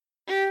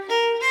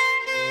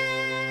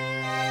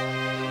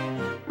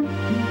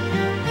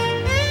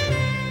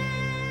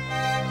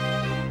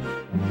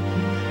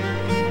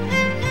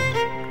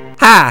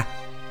Hi,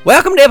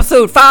 welcome to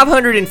episode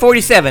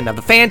 547 of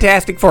the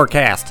Fantastic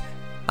Forecast.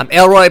 I'm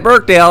Elroy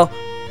Burkdale,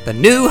 the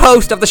new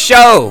host of the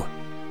show.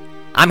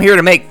 I'm here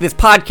to make this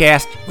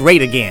podcast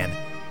great again.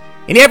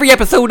 In every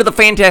episode of the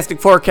Fantastic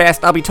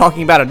Forecast, I'll be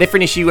talking about a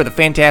different issue of the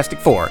Fantastic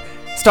Four,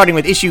 starting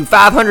with issue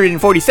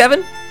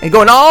 547 and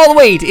going all the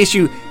way to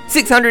issue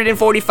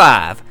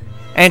 645.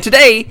 And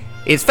today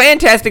is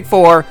Fantastic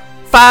Four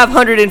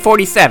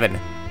 547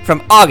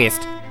 from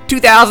August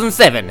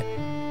 2007.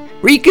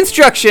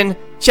 Reconstruction,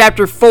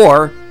 Chapter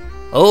 4.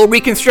 Oh,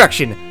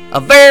 Reconstruction, a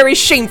very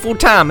shameful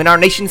time in our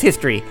nation's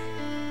history.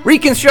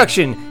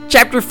 Reconstruction,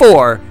 Chapter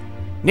 4.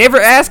 Never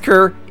Ask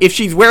Her If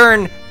She's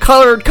Wearing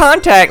Colored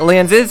Contact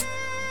Lenses,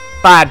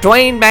 by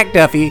Dwayne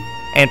McDuffie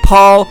and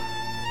Paul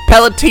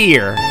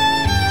Pelletier.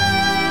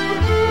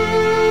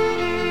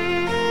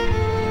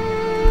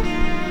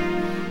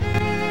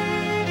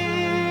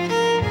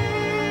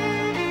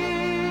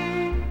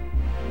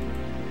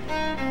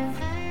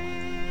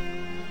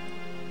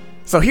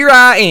 So here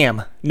I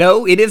am.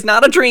 No, it is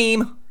not a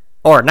dream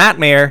or a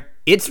nightmare.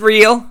 It's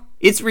real.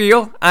 It's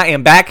real. I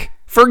am back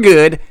for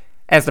good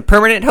as the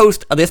permanent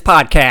host of this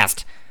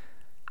podcast.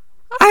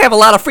 I have a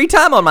lot of free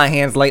time on my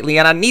hands lately,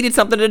 and I needed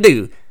something to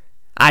do.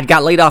 I'd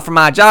got laid off from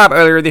my job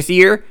earlier this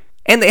year,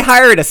 and they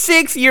hired a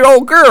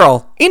 6-year-old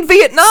girl in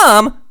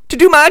Vietnam to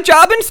do my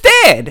job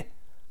instead.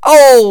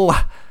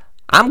 Oh,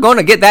 I'm going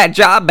to get that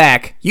job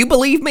back. You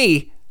believe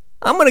me?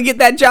 I'm going to get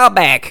that job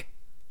back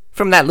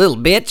from that little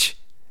bitch.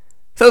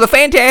 So the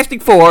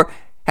Fantastic Four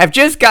have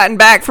just gotten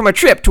back from a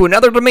trip to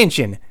another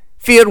dimension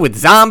filled with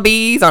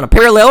zombies on a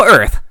parallel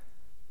Earth.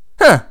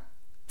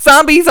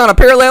 Zombies on a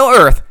parallel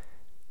Earth.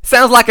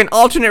 Sounds like an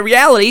alternate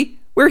reality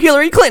where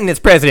Hillary Clinton is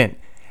president.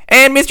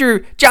 And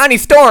Mr. Johnny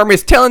Storm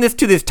is telling this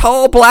to this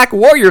tall black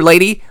warrior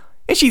lady,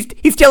 and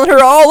he's telling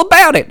her all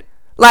about it.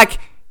 Like,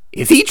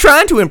 is he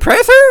trying to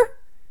impress her?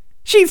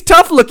 She's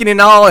tough looking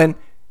and all, and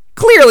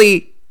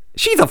clearly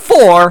she's a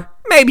 4,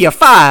 maybe a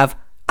 5.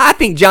 I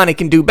think Johnny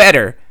can do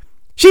better.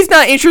 She's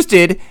not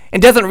interested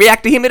and doesn't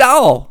react to him at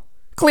all.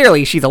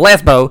 Clearly, she's a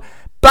lesbo.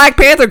 Black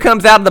Panther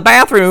comes out of the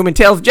bathroom and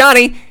tells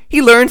Johnny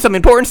he learned some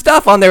important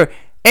stuff on their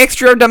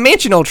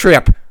extra-dimensional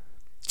trip.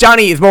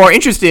 Johnny is more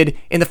interested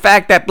in the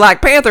fact that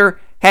Black Panther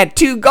had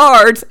 2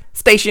 guards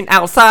stationed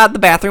outside the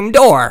bathroom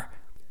door.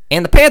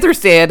 And the Panther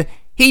said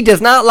he does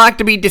not like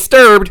to be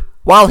disturbed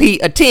while he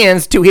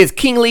attends to his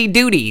kingly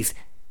duties.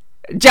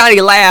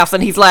 Johnny laughs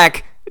and he's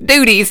like,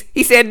 duties?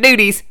 He said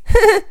duties.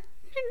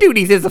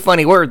 Duties is a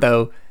funny word,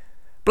 though.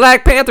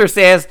 Black Panther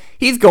says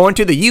he's going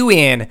to the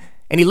UN,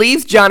 and he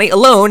leaves Johnny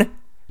alone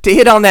to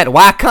hit on that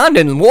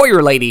Wakandan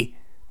warrior lady.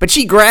 But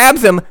she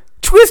grabs him,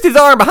 twists his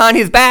arm behind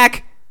his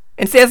back,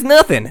 and says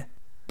nothing.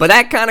 But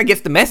that kind of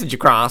gets the message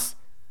across.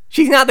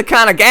 She's not the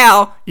kind of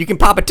gal you can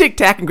pop a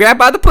tic-tac and grab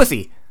by the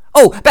pussy.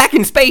 Oh, back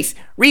in space,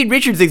 Reed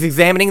Richards is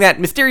examining that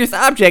mysterious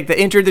object that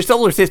entered the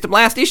solar system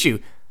last issue.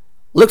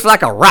 Looks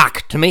like a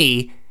rock to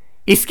me.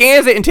 He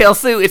scans it and tells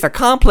Sue it's a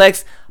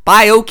complex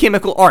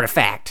biochemical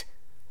artifact.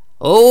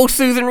 Oh,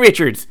 Susan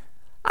Richards,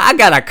 I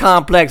got a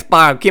complex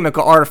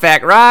biochemical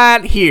artifact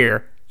right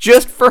here,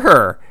 just for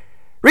her.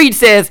 Reed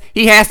says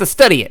he has to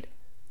study it.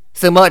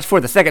 So much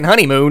for the second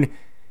honeymoon.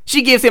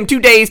 She gives him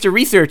 2 days to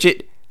research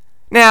it.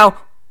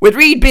 Now, with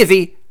Reed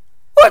busy,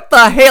 what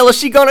the hell is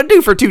she gonna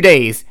do for 2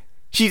 days?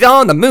 She's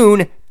on the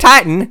moon,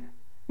 Titan.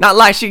 Not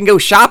like she can go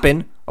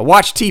shopping, or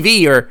watch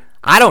TV, or,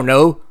 I don't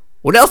know,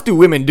 what else do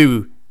women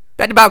do?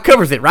 That about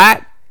covers it,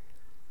 right?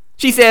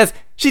 She says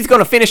she's going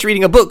to finish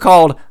reading a book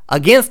called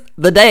Against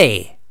the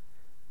Day.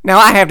 Now,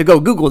 I have to go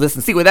Google this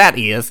and see what that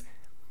is.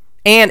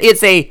 And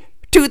it's a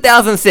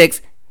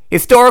 2006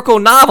 historical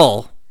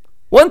novel.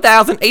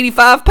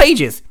 1,085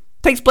 pages.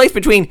 Takes place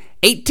between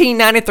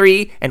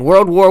 1893 and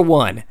World War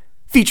I.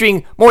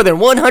 Featuring more than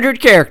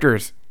 100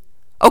 characters.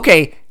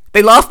 Okay,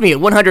 they lost me at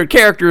 100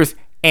 characters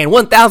and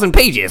 1,000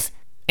 pages.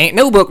 Ain't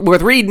no book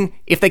worth reading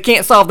if they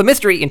can't solve the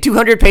mystery in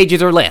 200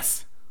 pages or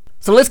less.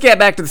 So let's get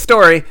back to the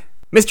story.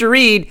 Mr.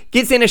 Reed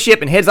gets in a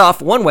ship and heads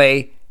off one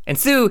way, and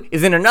Sue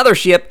is in another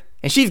ship,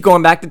 and she's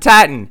going back to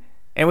Titan.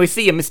 And we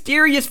see a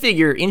mysterious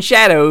figure in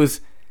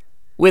shadows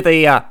with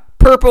a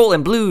purple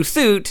and blue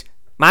suit.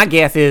 My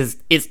guess is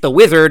it's the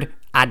Wizard.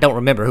 I don't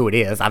remember who it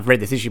is. I've read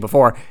this issue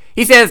before.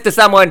 He says to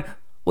someone,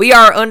 "We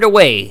are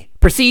underway.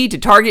 Proceed to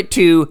target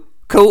 2.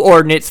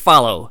 Coordinates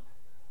follow."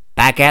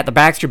 Back at the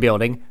Baxter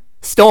Building,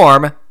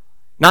 Storm,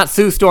 not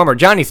Sue Storm or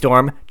Johnny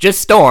Storm,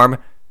 just Storm.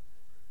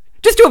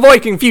 Just to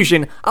avoid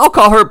confusion, I'll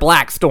call her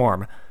Black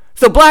Storm.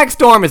 So Black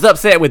Storm is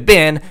upset with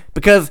Ben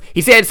because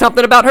he said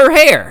something about her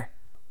hair.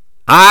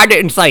 "I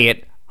didn't say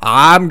it.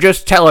 I'm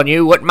just telling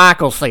you what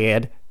Michael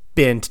said,"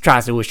 Ben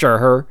tries to assure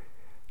her.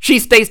 She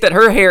states that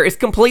her hair is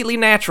completely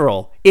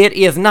natural. It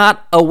is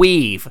not a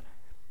weave.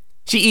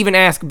 She even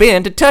asks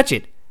Ben to touch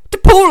it, to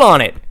pull on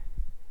it.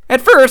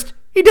 At first,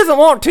 he doesn't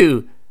want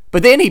to,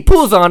 but then he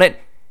pulls on it,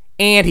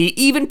 and he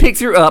even picks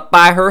her up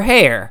by her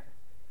hair.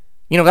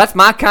 You know, that's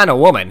my kind of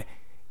woman.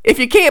 If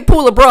you can't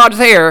pull a broad's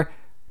hair,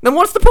 then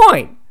what's the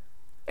point?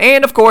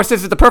 And, of course,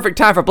 this is the perfect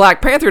time for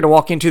Black Panther to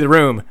walk into the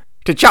room.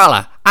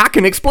 "T'Challa, I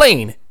can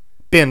explain.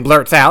 Ben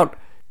blurts out.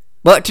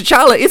 But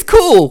T'Challa is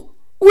cool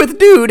with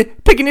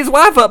dude picking his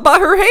wife up by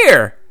her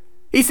hair.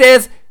 He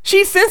says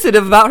she's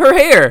sensitive about her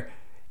hair,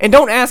 and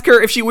don't ask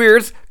her if she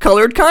wears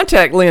colored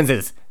contact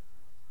lenses.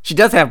 She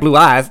does have blue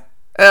eyes,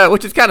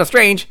 which is kind of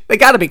strange. They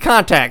gotta be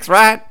contacts,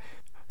 right?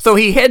 So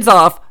he heads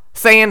off,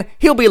 saying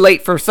he'll be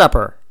late for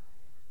supper.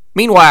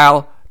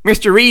 Meanwhile,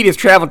 Mr. Reed has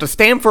traveled to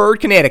Stamford,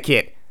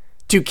 Connecticut,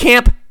 to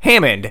Camp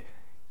Hammond.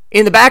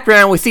 In the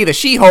background, we see the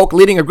She-Hulk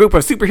leading a group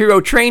of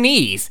superhero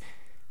trainees.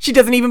 She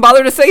doesn't even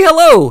bother to say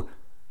hello.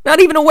 Not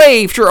even a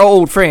wave to her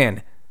old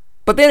friend.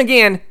 But then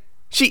again,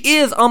 she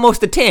is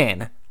almost a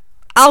 10.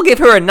 I'll give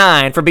her a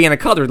 9 for being a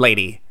colored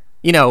lady.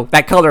 You know,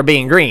 that color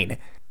being green.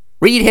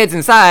 Reed heads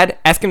inside,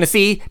 asking to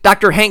see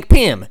Dr. Hank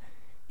Pym.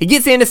 He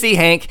gets in to see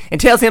Hank and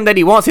tells him that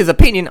he wants his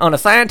opinion on a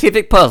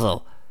scientific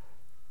puzzle.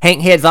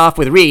 Hank heads off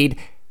with Reed,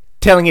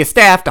 telling his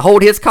staff to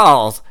hold his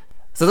calls.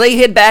 So they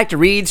head back to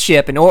Reed's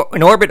ship in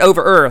orbit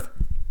over Earth,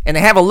 and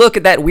they have a look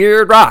at that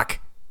weird rock.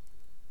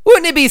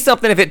 Wouldn't it be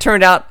something if it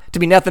turned out to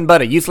be nothing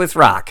but a useless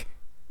rock,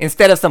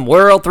 instead of some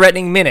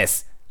world-threatening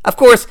menace? Of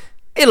course,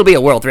 it'll be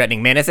a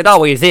world-threatening menace, it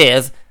always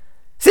is.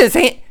 Since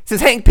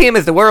Hank Pym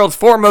is the world's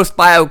foremost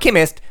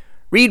biochemist,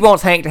 Reed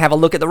wants Hank to have a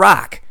look at the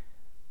rock.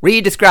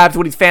 Reed describes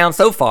what he's found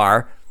so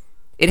far.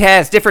 It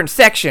has different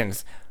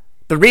sections.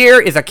 The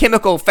rear is a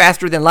chemical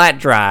faster-than-light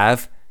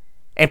drive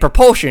and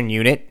propulsion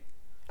unit.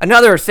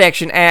 Another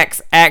section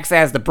acts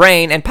as the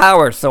brain and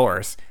power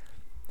source.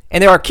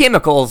 And there are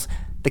chemicals,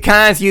 the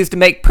kinds used to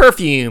make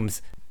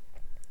perfumes.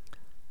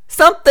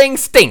 Something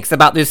stinks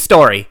about this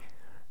story.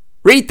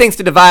 Reed thinks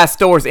the device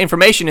stores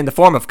information in the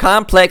form of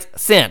complex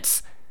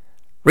scents.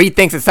 Reed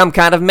thinks it's some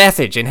kind of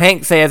message, and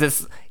Hank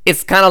says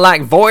it's kind of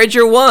like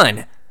Voyager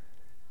 1.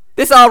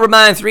 This all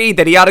reminds Reed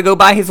that he ought to go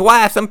buy his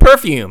wife some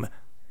perfume.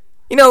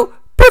 You know,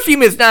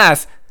 perfume is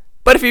nice,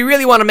 but if you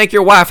really want to make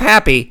your wife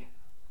happy,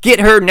 get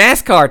her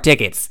NASCAR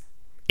tickets.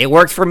 It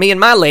works for me and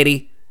my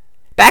lady.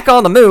 Back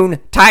on the moon,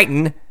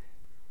 Titan.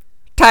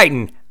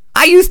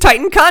 I use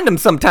Titan condoms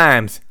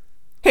sometimes.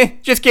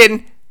 Just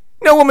kidding.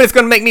 No woman is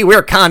going to make me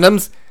wear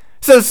condoms.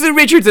 So Sue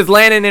Richards is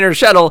landing in her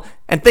shuttle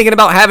and thinking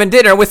about having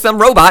dinner with some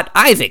robot,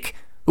 Isaac,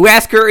 who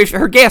asks her if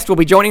her guest will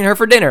be joining her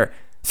for dinner.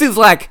 Sue's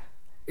like,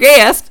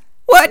 guest?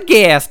 What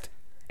guest?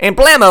 And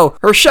blammo,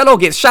 her shuttle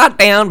gets shot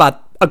down by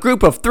a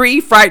group of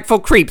 3 frightful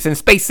creeps in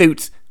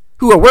spacesuits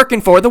who are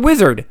working for the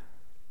wizard.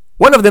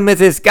 One of them is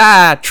this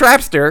guy,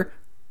 Trapster.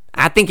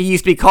 I think he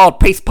used to be called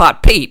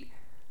Pastepot Pete.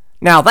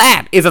 Now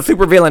that is a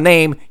supervillain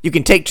name you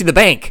can take to the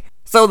bank.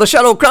 So the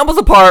shuttle crumbles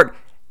apart,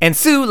 and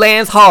Sue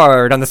lands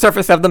hard on the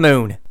surface of the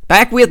moon.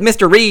 Back with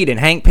Mr. Reed and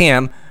Hank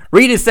Pym,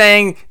 Reed is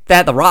saying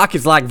that the rock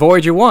is like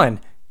Voyager 1,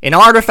 an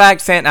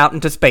artifact sent out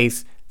into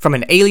space from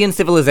an alien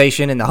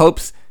civilization in the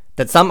hopes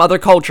that some other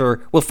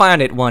culture will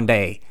find it one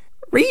day.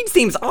 Reed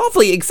seems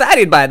awfully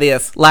excited by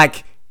this,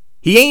 like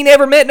he ain't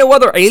ever met no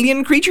other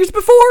alien creatures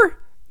before.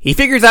 He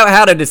figures out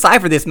how to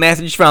decipher this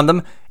message from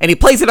them, and he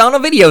plays it on a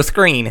video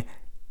screen.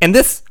 And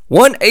this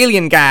one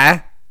alien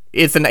guy,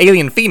 it's an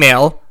alien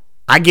female,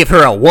 I give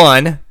her a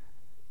 1.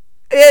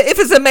 If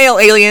it's a male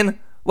alien,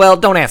 well,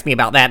 don't ask me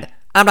about that.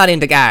 I'm not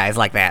into guys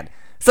like that.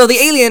 So the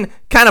alien,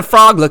 kind of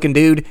frog-looking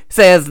dude,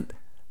 says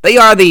they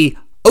are the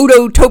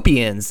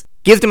Odotopians,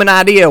 gives them an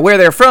idea where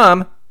they're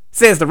from,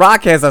 says the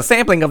rock has a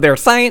sampling of their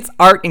science,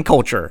 art, and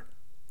culture.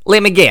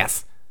 Let me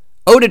guess.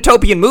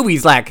 Odotopian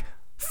movies like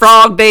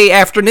Frog Day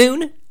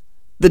Afternoon,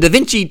 The Da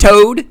Vinci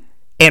Toad,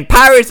 and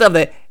Pirates of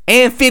the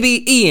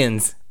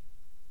Amphibians.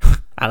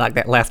 I like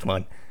that last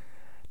one.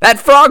 That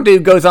frog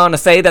dude goes on to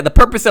say that the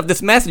purpose of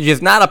this message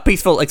is not a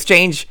peaceful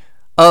exchange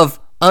of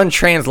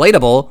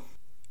untranslatable.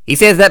 He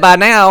says that by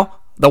now,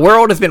 the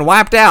world has been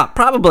wiped out,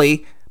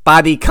 probably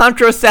by the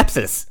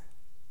contracepsis.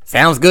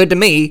 Sounds good to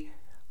me.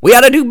 We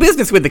ought to do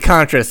business with the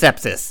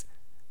contracepsis.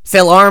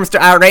 Sell arms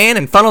to Iran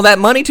and funnel that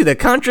money to the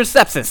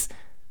contracepsis.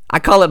 I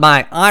call it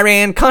my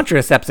Iran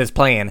contracepsis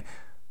plan.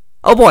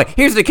 Oh boy,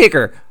 here's the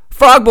kicker.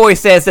 Frog Boy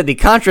says that the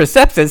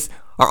contraceptives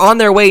are on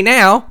their way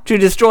now to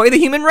destroy the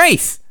human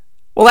race.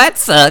 Well, that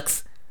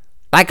sucks.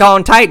 Back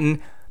on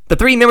Titan, the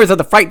 3 members of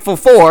the Frightful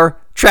Four,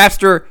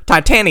 Trapster,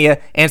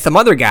 Titania, and some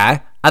other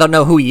guy, I don't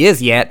know who he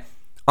is yet,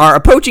 are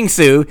approaching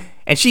Sue,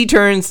 and she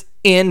turns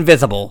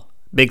invisible.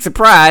 Big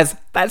surprise,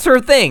 that's her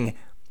thing.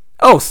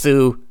 Oh,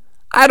 Sue,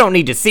 I don't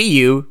need to see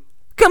you.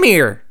 Come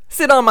here,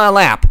 sit on my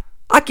lap.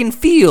 I can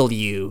feel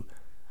you.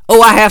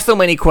 Oh, I have so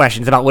many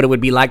questions about what it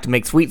would be like to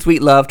make sweet,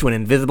 sweet love to an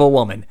invisible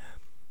woman.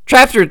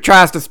 Trapster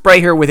tries to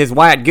spray her with his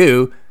white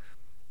goo.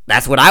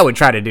 That's what I would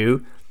try to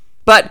do.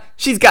 But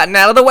she's gotten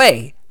out of the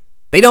way.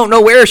 They don't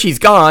know where she's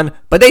gone,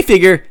 but they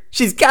figure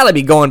she's gotta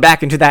be going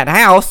back into that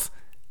house.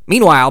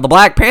 Meanwhile, the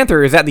Black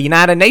Panther is at the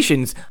United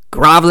Nations,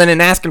 groveling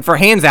and asking for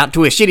hands out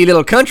to a shitty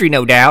little country,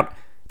 no doubt.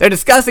 They're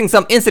discussing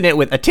some incident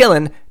with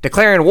Attilan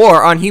declaring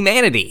war on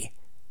humanity.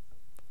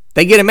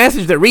 They get a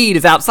message that Reed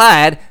is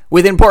outside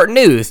with important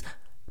news.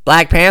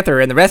 Black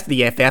Panther and the rest of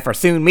the FF are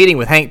soon meeting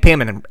with Hank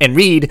Pym and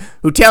Reed,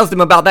 who tells them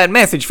about that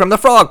message from the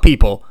Frog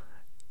People.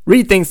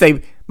 Reed thinks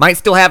they might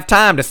still have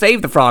time to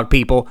save the Frog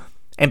People,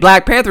 and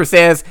Black Panther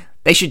says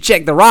they should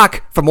check The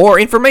Rock for more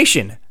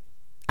information.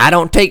 I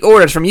don't take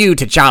orders from you,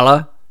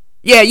 T'Challa.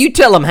 Yeah, you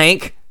tell him,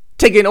 Hank.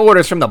 Taking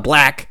orders from the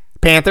Black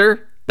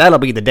Panther. That'll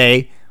be the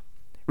day.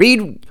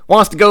 Reed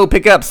wants to go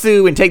pick up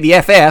Sue and take the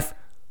FF,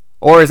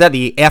 or is that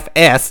the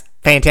FS,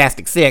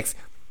 Fantastic Six,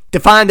 to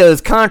find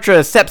those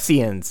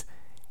contraceptions.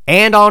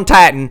 And on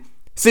Titan,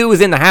 Sue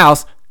is in the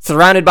house,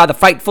 surrounded by the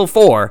Fightful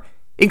Four,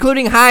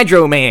 including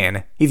Hydro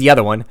Man, he's the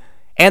other one,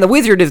 and the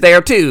Wizard is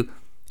there too,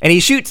 and he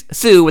shoots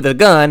Sue with a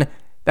gun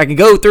that can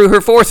go through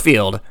her force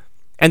field.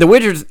 And the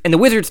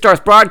Wizard starts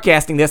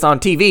broadcasting this on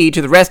TV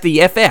to the rest of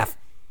the FF.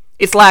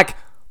 It's like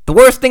the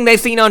worst thing they've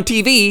seen on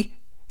TV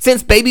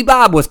since Baby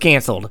Bob was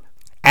canceled.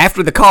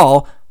 After the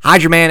call,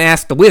 Hydro Man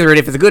asks the Wizard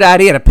if it's a good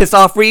idea to piss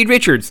off Reed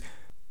Richards.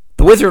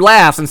 The Wizard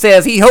laughs and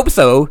says he hopes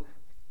so,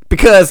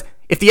 because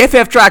if the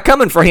FF try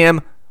coming for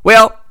him,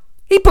 well,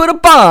 he put a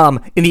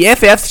bomb in the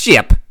FF's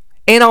ship.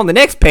 And on the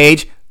next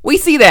page, we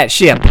see that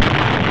ship.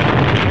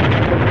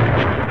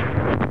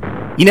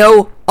 You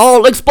know,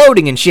 all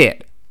exploding and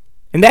shit.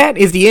 And that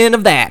is the end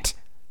of that.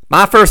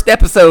 My first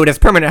episode as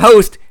permanent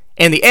host,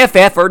 and the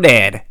FF are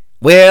dead.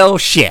 Well,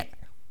 shit.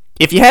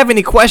 If you have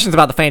any questions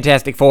about the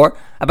Fantastic Four,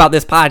 about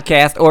this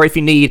podcast, or if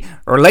you need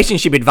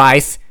relationship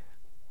advice,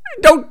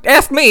 don't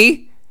ask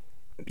me.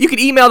 You can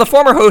email the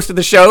former host of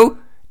the show,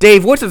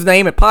 Dave What's His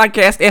Name, at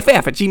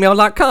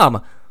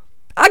podcastff@gmail.com.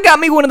 I got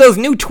me one of those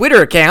new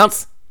Twitter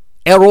accounts,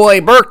 Elroy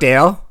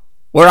Burkdale,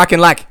 where I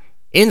can,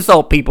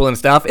 insult people and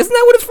stuff. Isn't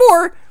that what it's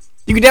for?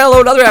 You can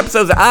download other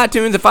episodes of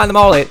iTunes and find them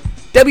all at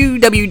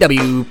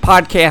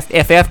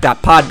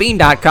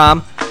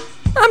www.podcastff.podbean.com.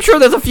 I'm sure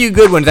there's a few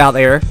good ones out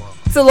there.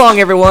 So long,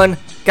 everyone.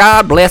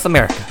 God bless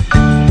America.